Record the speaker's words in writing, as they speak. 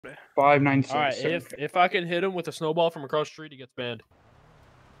596. All right, if I can hit him with a snowball from across the street, he gets banned.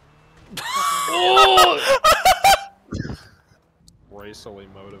 Oh! Racially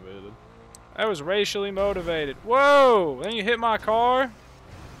motivated. That was racially motivated. Whoa! Then you hit my car.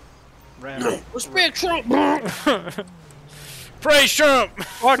 Ram. Respect Trump. Praise Trump.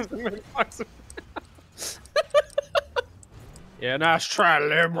 Yeah, nice try,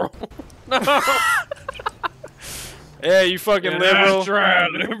 liberal. Yeah, you fucking liberal. Nice try,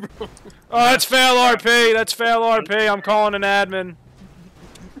 liberal. Oh, that's fail RP. That's fail RP. I'm calling an admin.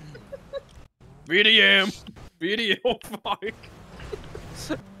 VDM. Video fuck.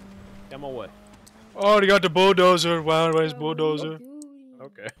 Come away. Oh, they got the bulldozer. Wow, where's bulldozer?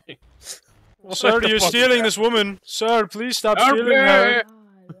 Okay. Sir, you're stealing this woman. Sir, please stop stealing her.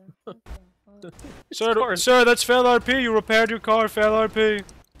 Sir, that's fail RP. You repaired your car. Fail RP.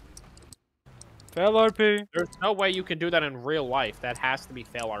 Fail RP. There's no way you can do that in real life. That has to be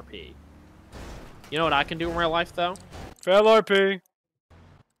fail RP. You know what I can do in real life, though? Fail RP.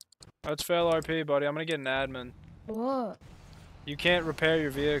 That's fail RP, buddy. I'm gonna get an admin. What? You can't repair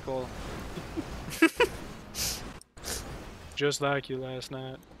your vehicle. Just like you last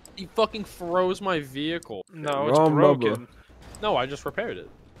night. He fucking froze my vehicle. No, it's broken. No, I just repaired it.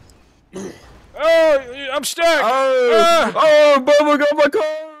 Oh, I'm stuck! Oh, Bubba got my car!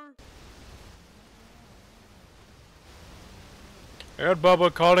 I heard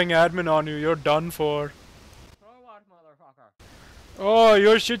Bubba calling admin on you. You're done for. Oh,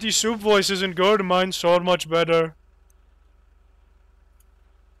 your shitty soup voice isn't good. Mine's so much better.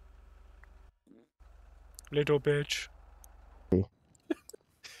 Little bitch.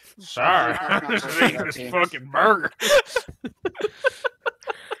 Sorry, I'm just eating this fucking burger.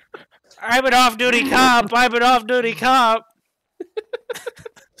 I'm an off-duty cop. I'm an off-duty cop.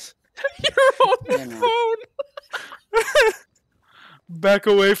 You're on the phone. Back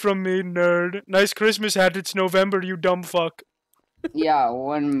away from me, nerd. Nice Christmas hat. It's November, you dumb fuck. Yeah,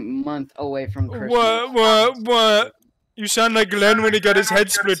 1 month away from Christmas. What? You sound like Glenn when he got his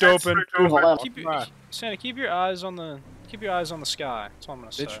head split open. Santa, keep your eyes on the sky. That's all I'm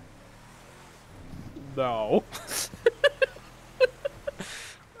gonna say. No.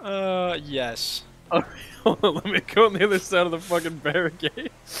 Yes. Hold on, let me go on the other side of the fucking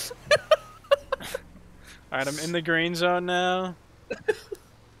barricade. Alright, I'm in the green zone now.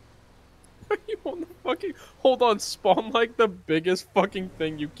 Are you on the fucking... Hold on, spawn like the biggest fucking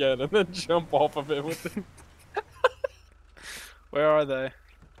thing you can and then jump off of it with it. Where are they?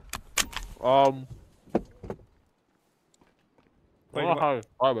 Wait,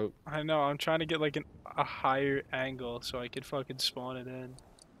 I know, I'm trying to get like a higher angle so I could fucking spawn it in.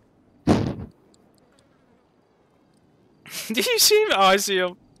 Did you see him? Oh, I see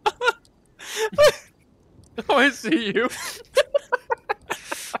him. Oh, I see you.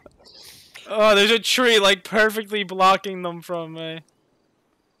 Oh, there's a tree like perfectly blocking them from me.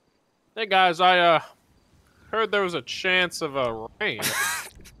 Hey guys, I heard there was a chance of a rain.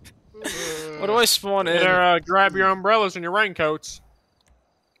 What do I spawn in? Better grab your umbrellas and your raincoats.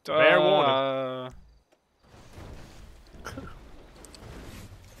 Fair warning.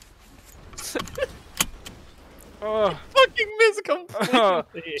 Fucking miss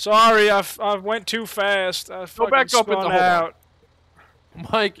completely. Sorry, I went too fast. I Go back up spun out.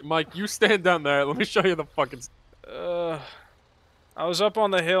 Mike, you stand down there. Let me show you the fucking. I was up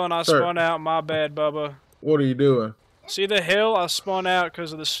on the hill and I spun out. My bad, Bubba. What are you doing? See the hill? I spun out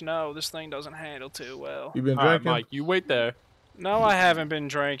because of the snow. This thing doesn't handle too well. You been drinking? Mike, you wait there. No, I haven't been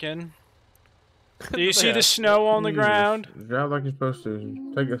drinking. Do you see the snow on the ground? Drive like you're supposed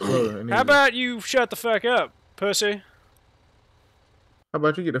to. Take it slow. How about you shut the fuck up, pussy? How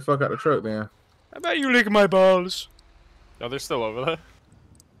about you get the fuck out the truck, then? How about you lick my balls? Oh, they're still over there.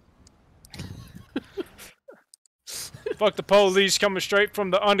 Fuck the police coming straight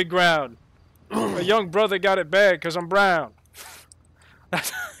from the underground. My young brother got it bad because I'm brown.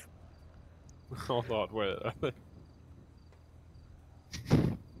 Hold on, wait.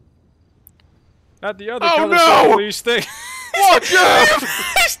 Not the other color police thing. Watch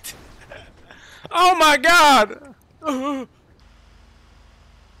out! Oh my god!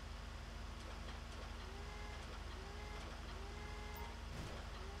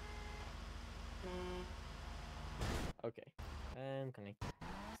 Okay. And connect.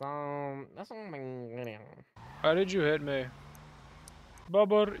 So that's something. How did you hit me?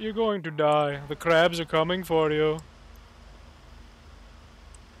 Bubba, you're going to die. The crabs are coming for you.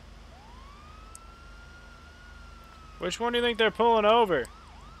 Which one do you think they're pulling over?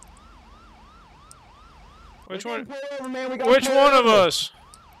 Which one? Over, man. Which one of us?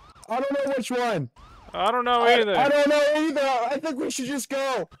 I don't know which one. I don't know either. I don't know either. I think we should just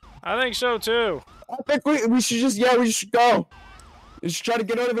go. I think so too. I think we should just we should go. We should try to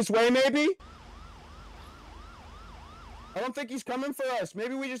get out of his way, maybe. I don't think he's coming for us.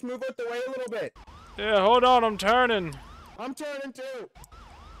 Maybe we just move out the way a little bit. Yeah, hold on, I'm turning. I'm turning too.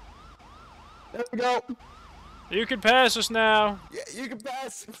 There we go. You can pass us now. Yeah, you can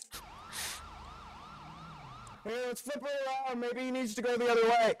pass. Hey, let's flip it around. Maybe he needs to go the other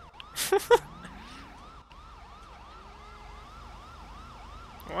way.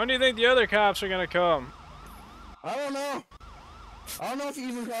 When do you think the other cops are gonna come? I don't know. I don't know if he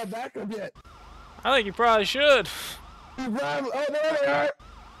even got backup yet. I think you probably should. Oh, there they are.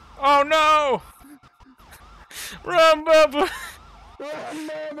 Oh no! Run, Bubba! Run,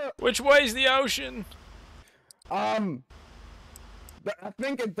 Mama. Which way's the ocean? I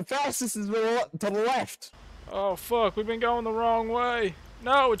think the fastest is to the left. Oh fuck, we've been going the wrong way.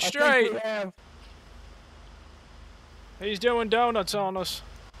 No, it's I straight. think we have. He's doing donuts on us.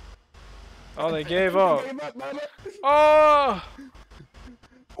 Oh, they gave up. Gave up, Mama. Oh!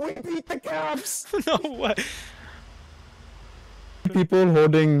 We beat the cops. No way. People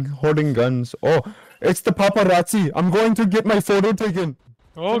holding guns. Oh, it's the paparazzi. I'm going to get my photo taken.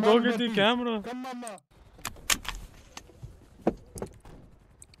 Oh, Come go on, get the Bucky. camera. Come, Mama.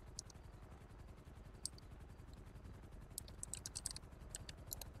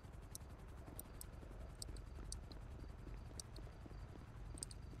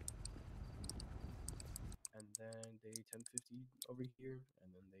 And then they 1050 over here,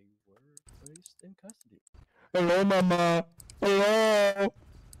 and then they were placed in custody. Hello, Mama. Hello.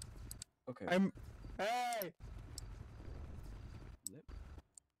 Okay. Hey.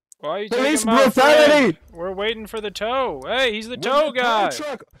 Why are you Police taking my brutality. friend? We're waiting for the tow. Hey, he's the tow guy.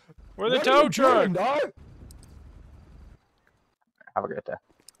 Truck. We're the What are tow you truck. doing, dog? Have a great day.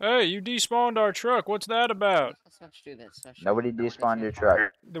 Hey, you despawned our truck. What's that about? Let's do this. Nobody despawned your truck.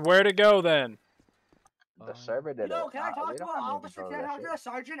 Where to go then? The server did it. Can I talk We to don't an have any officer? control Can I of talk that to a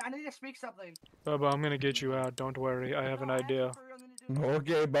sergeant? I need to speak something. Bubba, I'm gonna get you out. Don't worry. I have an idea.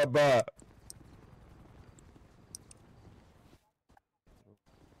 Okay, Baba.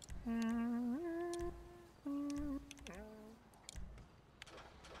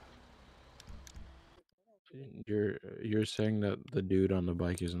 You're saying that the dude on the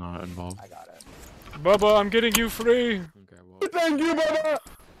bike is not involved? I got it. Bubba, I'm getting you free. Okay, well, Thank you, Baba.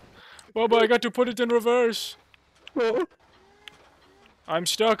 Bubba, I got to put it in reverse. Oh, I'm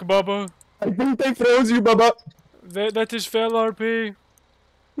stuck, Bubba. I think they froze you, Baba. That is fail RP.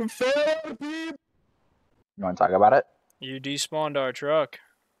 Fair people. You want to talk about it? You despawned our truck.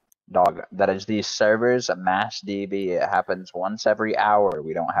 Dog, that is the server's mass DB. It happens once every hour.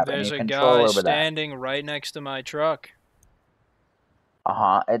 We don't have There's any a control guy over that. standing right next to my truck.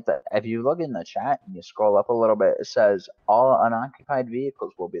 If you look in the chat and you scroll up a little bit, it says all unoccupied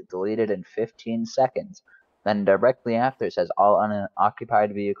vehicles will be deleted in 15 seconds. Then directly after it says all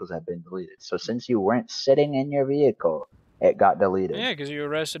unoccupied vehicles have been deleted. So since you weren't sitting in your vehicle, it got deleted. Yeah, because you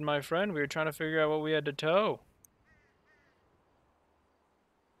arrested my friend. We were trying to figure out what we had to tow.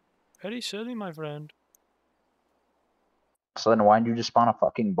 Pretty silly, my friend. So then why did you just spawn a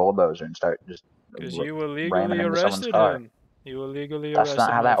fucking bulldozer and start just Because you ramming illegally into someone's arrested car? him. You illegally That's arrested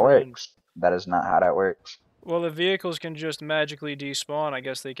not how my that friend. works. That is not how that works. Well, the vehicles can just magically despawn. I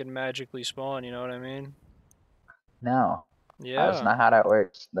guess they can magically spawn, you know what I mean? No. Yeah. That's not how that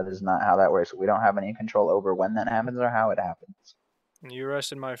works. That is not how that works. We don't have any control over when that happens or how it happens. You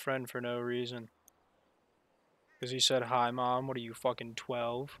arrested my friend for no reason. Because he said, "Hi, Mom. What are you, fucking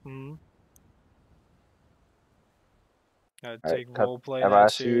 12? Hmm?" I take roleplay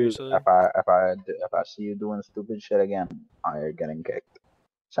that seriously. If I see you doing stupid shit again, you're getting kicked.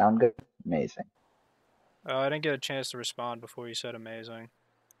 Sound good? Amazing. I didn't get a chance to respond before you said amazing.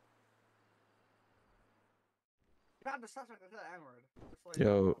 God, the suspect is the N-word. It's like-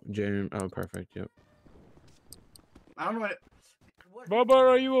 yo, Jaden. Oh, perfect. Yep. I don't know what. Bubba,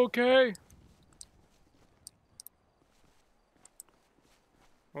 are you okay?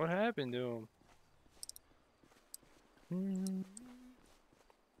 What happened to him?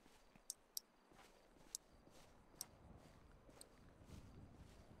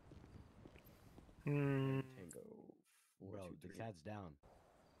 Tango. Bro, the cat's down.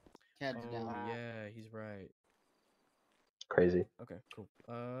 Cat's Oh down. yeah, he's right. Crazy. Okay, cool.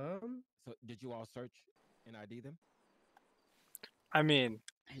 So, did you all search and ID them? I mean,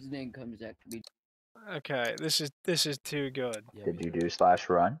 His name comes out to be. okay, this is too good. Yeah, Did we- you do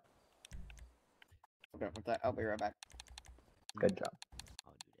 /run? Okay, with that, I'll be right back. Good job.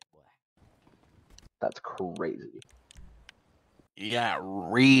 I'll do that, boy. That's crazy. Yeah,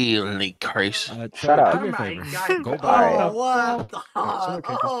 really crazy. Shut up. Do me a favor. Go Alright. buy. what the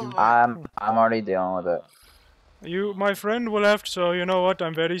I'm already dealing with it. My friend left, so you know what?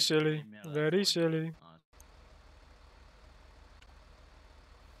 I'm very silly. Very silly.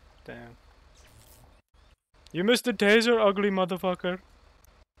 Damn. You missed the taser, ugly motherfucker.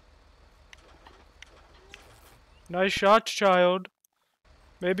 Nice shot, child.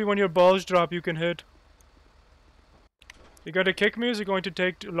 Maybe when your balls drop, you can hit. You gotta kick me, or is it going to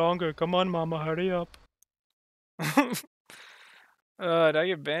take longer? Come on, mama, hurry up. I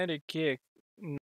get bandit kicked.